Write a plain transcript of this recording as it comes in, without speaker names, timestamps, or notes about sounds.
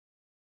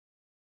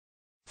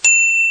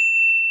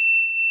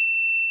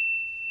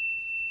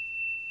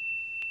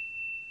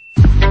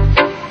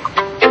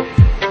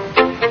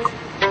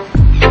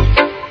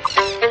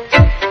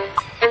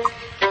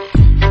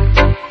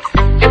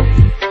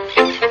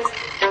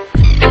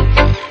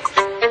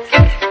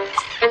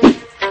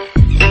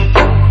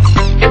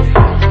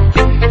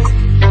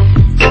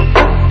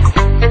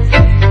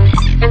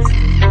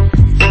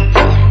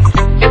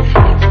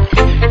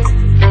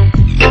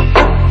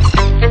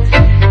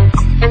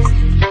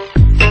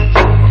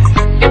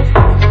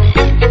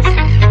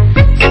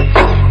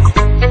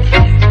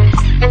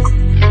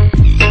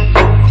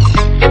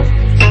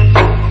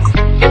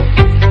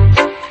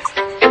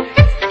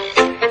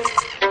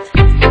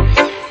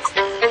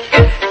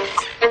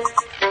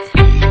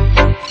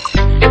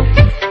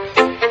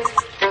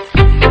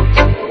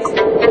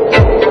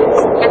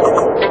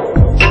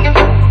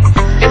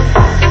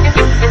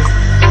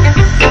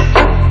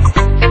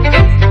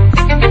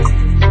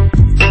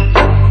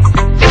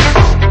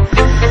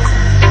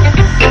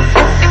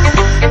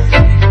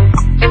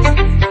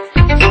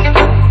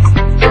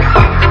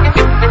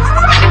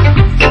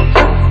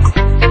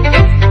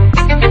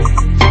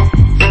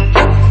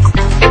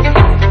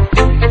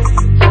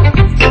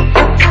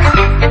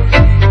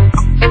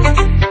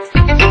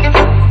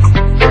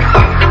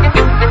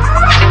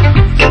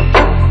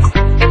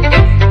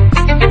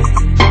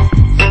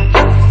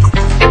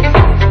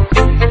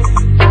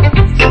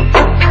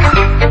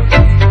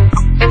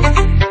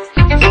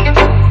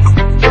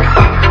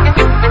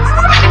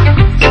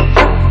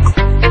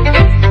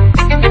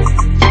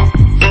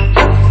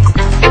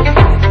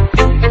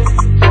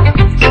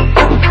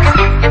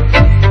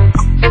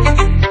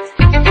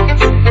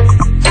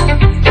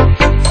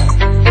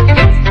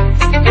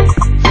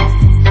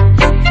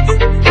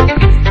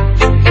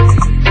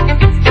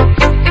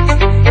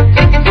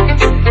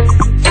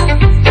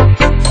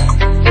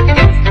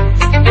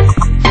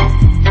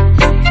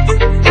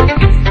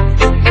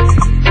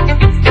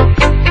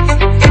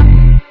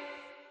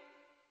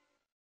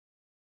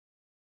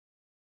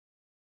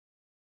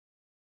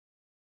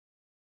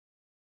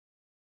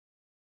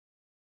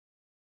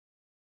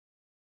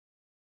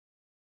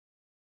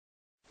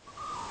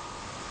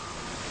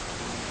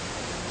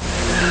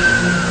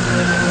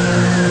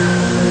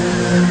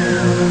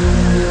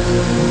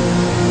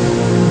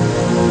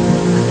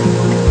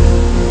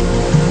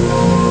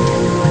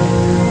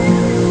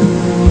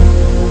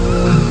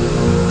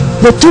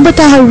The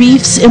Tubataha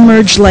reefs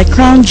emerge like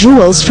crown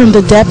jewels from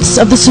the depths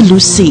of the Sulu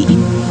Sea.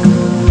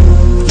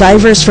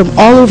 Divers from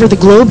all over the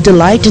globe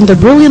delight in the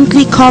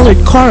brilliantly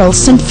colored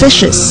corals and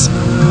fishes.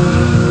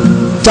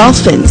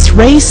 Dolphins,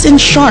 rays, and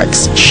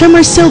sharks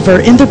shimmer silver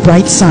in the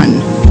bright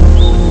sun.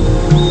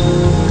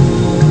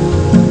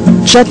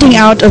 Jutting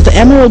out of the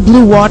emerald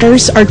blue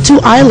waters are two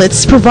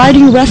islets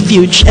providing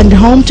refuge and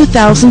home to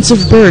thousands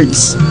of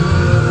birds.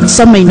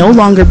 Some may no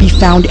longer be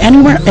found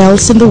anywhere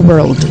else in the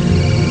world.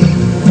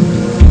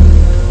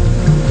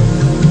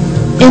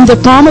 In the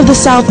palm of the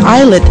South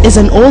Islet is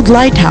an old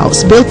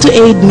lighthouse built to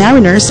aid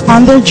mariners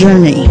on their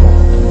journey.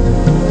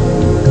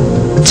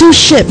 Two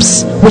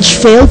ships, which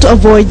failed to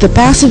avoid the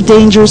passive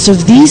dangers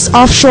of these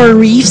offshore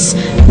reefs,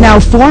 now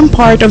form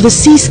part of the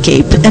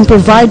seascape and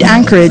provide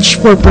anchorage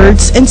for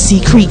birds and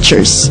sea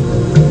creatures.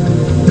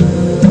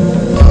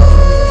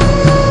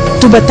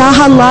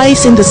 Tubataha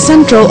lies in the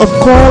central of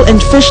coral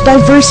and fish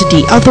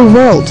diversity of the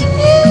world.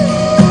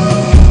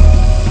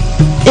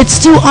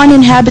 Its two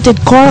uninhabited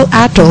coral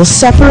atolls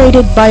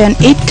separated by an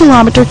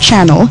 8-kilometer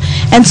channel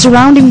and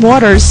surrounding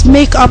waters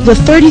make up the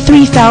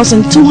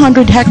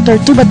 33,200-hectare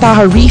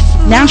Tubataha Reef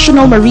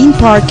National Marine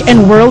Park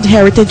and World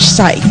Heritage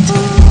Site.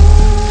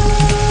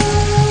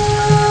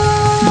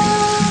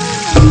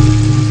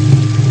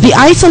 The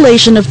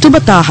isolation of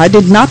Tubataha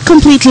did not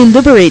completely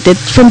liberate it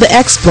from the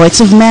exploits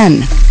of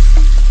man.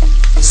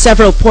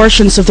 Several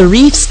portions of the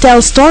reefs tell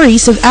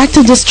stories of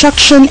active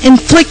destruction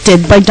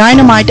inflicted by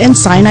dynamite and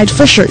cyanide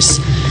fissures,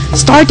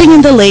 starting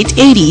in the late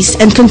 80s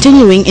and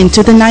continuing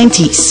into the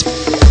 90s.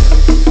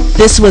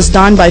 This was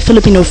done by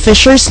Filipino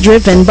fishers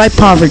driven by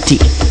poverty.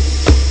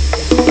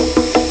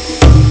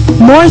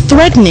 More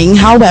threatening,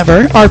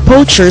 however, are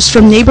poachers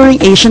from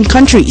neighboring Asian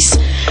countries,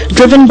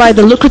 driven by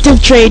the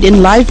lucrative trade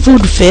in live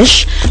food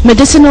fish,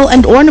 medicinal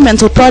and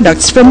ornamental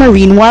products from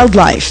marine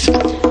wildlife.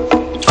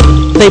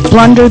 They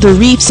plunder the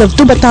reefs of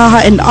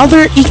Tubataha and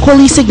other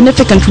equally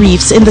significant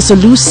reefs in the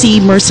Sulu Sea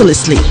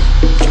mercilessly.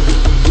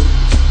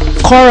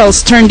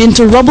 Corals turned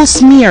into rubble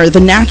smear the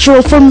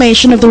natural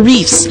formation of the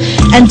reefs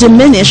and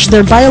diminish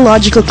their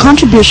biological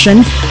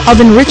contribution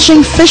of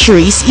enriching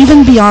fisheries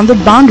even beyond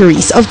the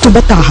boundaries of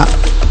Tubataha.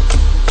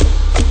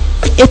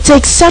 It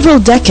takes several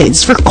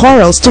decades for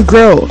corals to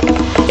grow.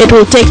 It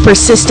will take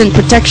persistent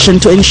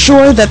protection to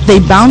ensure that they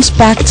bounce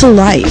back to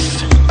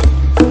life.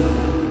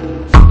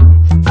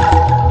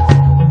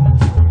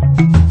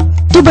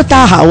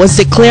 Tubataha was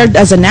declared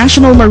as a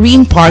national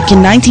marine park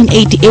in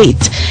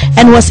 1988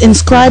 and was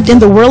inscribed in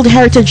the World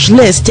Heritage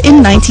List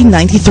in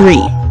 1993.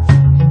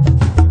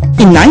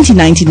 In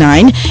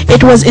 1999,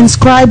 it was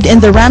inscribed in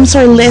the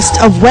Ramsar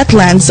list of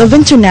wetlands of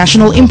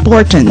international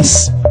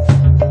importance.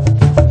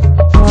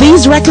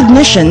 These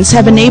recognitions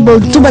have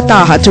enabled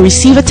Tubataha to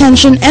receive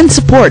attention and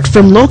support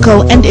from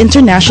local and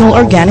international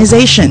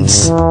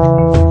organizations.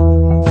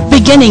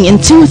 Beginning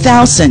in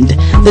 2000,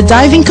 the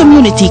diving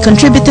community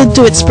contributed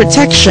to its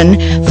protection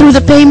through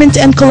the payment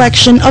and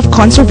collection of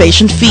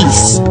conservation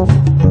fees.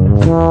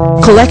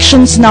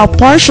 Collections now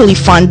partially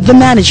fund the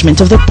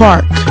management of the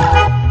park.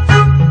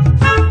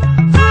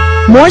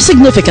 More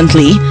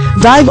significantly,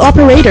 dive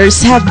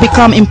operators have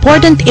become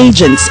important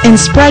agents in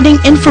spreading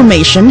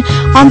information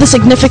on the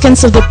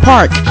significance of the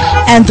park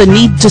and the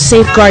need to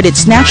safeguard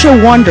its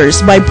natural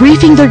wonders by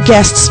briefing their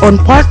guests on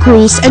park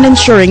rules and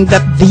ensuring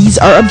that these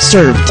are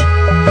observed.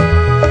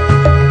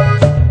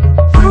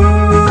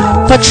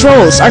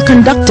 Patrols are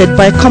conducted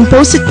by a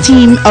composite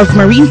team of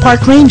Marine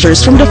Park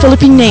Rangers from the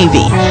Philippine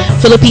Navy,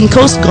 Philippine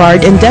Coast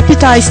Guard, and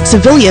deputized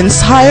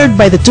civilians hired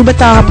by the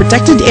Tubataha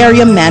Protected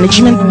Area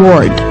Management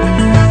Board.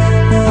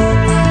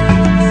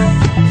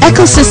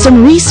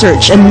 Ecosystem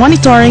research and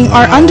monitoring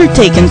are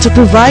undertaken to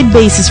provide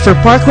basis for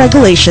park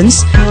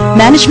regulations,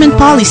 management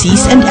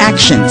policies, and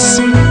actions.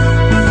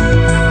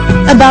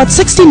 About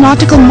 60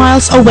 nautical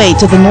miles away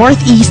to the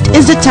northeast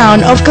is the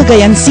town of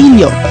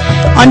Cagayancillo,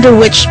 under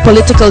which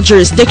political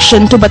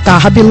jurisdiction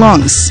Tubataha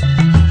belongs.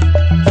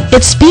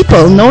 Its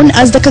people, known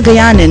as the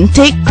Cagayanin,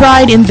 take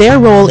pride in their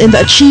role in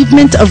the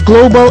achievement of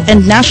global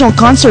and national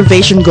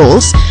conservation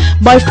goals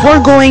by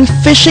foregoing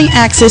fishing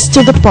access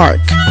to the park.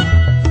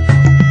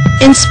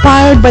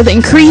 Inspired by the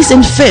increase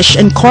in fish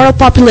and coral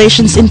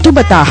populations in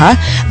Tubataha,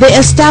 they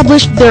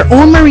established their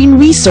own marine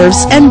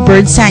reserves and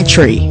bird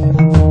sanctuary.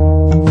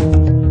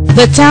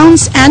 The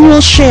town's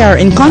annual share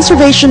in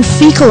conservation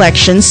fee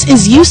collections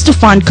is used to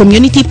fund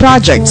community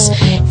projects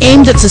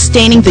aimed at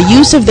sustaining the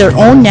use of their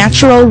own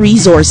natural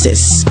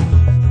resources.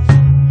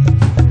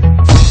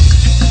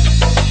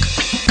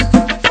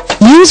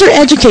 User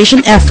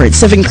education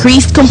efforts have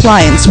increased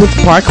compliance with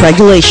park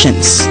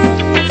regulations.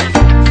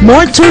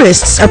 More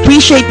tourists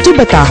appreciate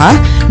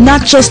Tubataha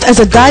not just as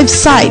a dive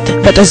site,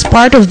 but as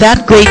part of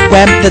that great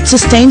web that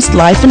sustains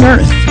life on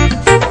Earth.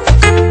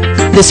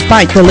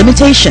 Despite the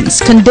limitations,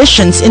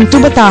 conditions in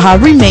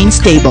Tubataha remain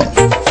stable.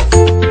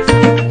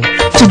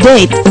 To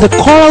date,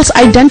 the corals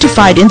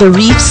identified in the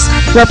reefs,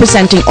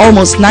 representing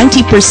almost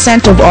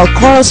 90% of all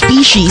coral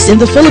species in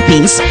the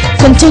Philippines,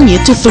 continue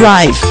to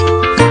thrive.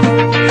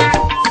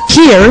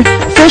 Here,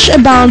 fish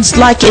abounds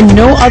like in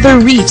no other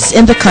reefs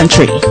in the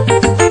country.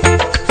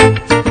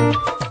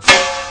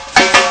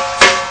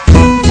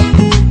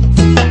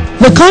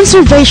 The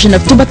conservation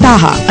of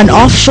Tubataha, an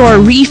offshore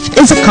reef,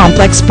 is a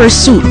complex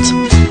pursuit.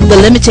 The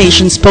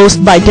limitations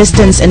posed by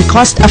distance and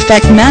cost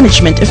affect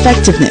management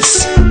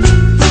effectiveness.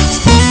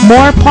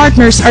 More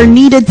partners are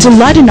needed to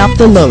lighten up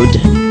the load.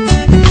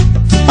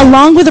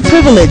 Along with the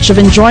privilege of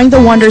enjoying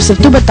the wonders of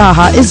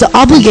Tubataha is the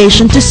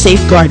obligation to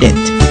safeguard it.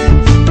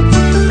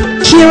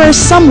 Here are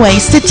some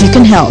ways that you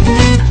can help.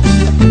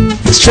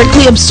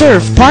 Strictly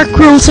observe park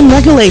rules and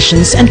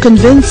regulations and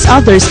convince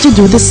others to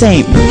do the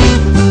same.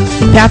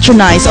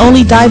 Patronize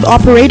only dive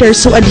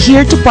operators who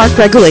adhere to park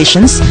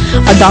regulations,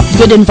 adopt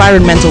good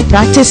environmental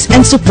practice,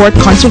 and support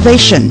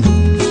conservation.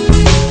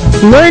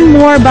 Learn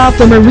more about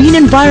the marine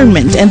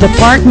environment and the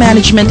park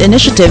management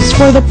initiatives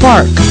for the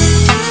park.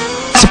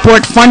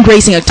 Support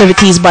fundraising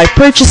activities by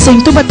purchasing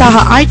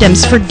Tubataha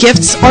items for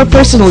gifts or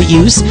personal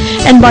use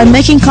and by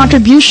making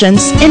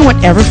contributions in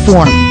whatever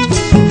form.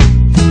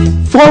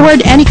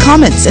 Forward any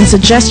comments and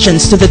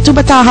suggestions to the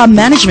Tubataha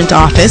Management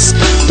Office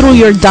through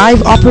your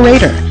dive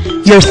operator.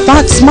 Your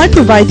thoughts might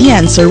provide the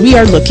answer we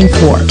are looking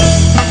for.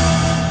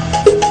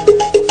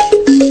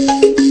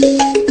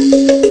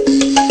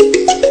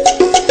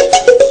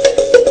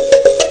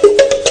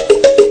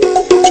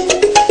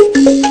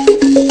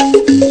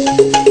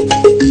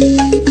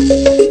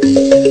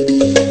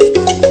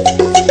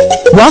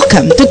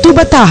 Welcome to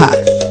Tubataha.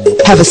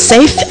 Have a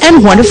safe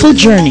and wonderful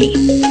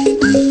journey.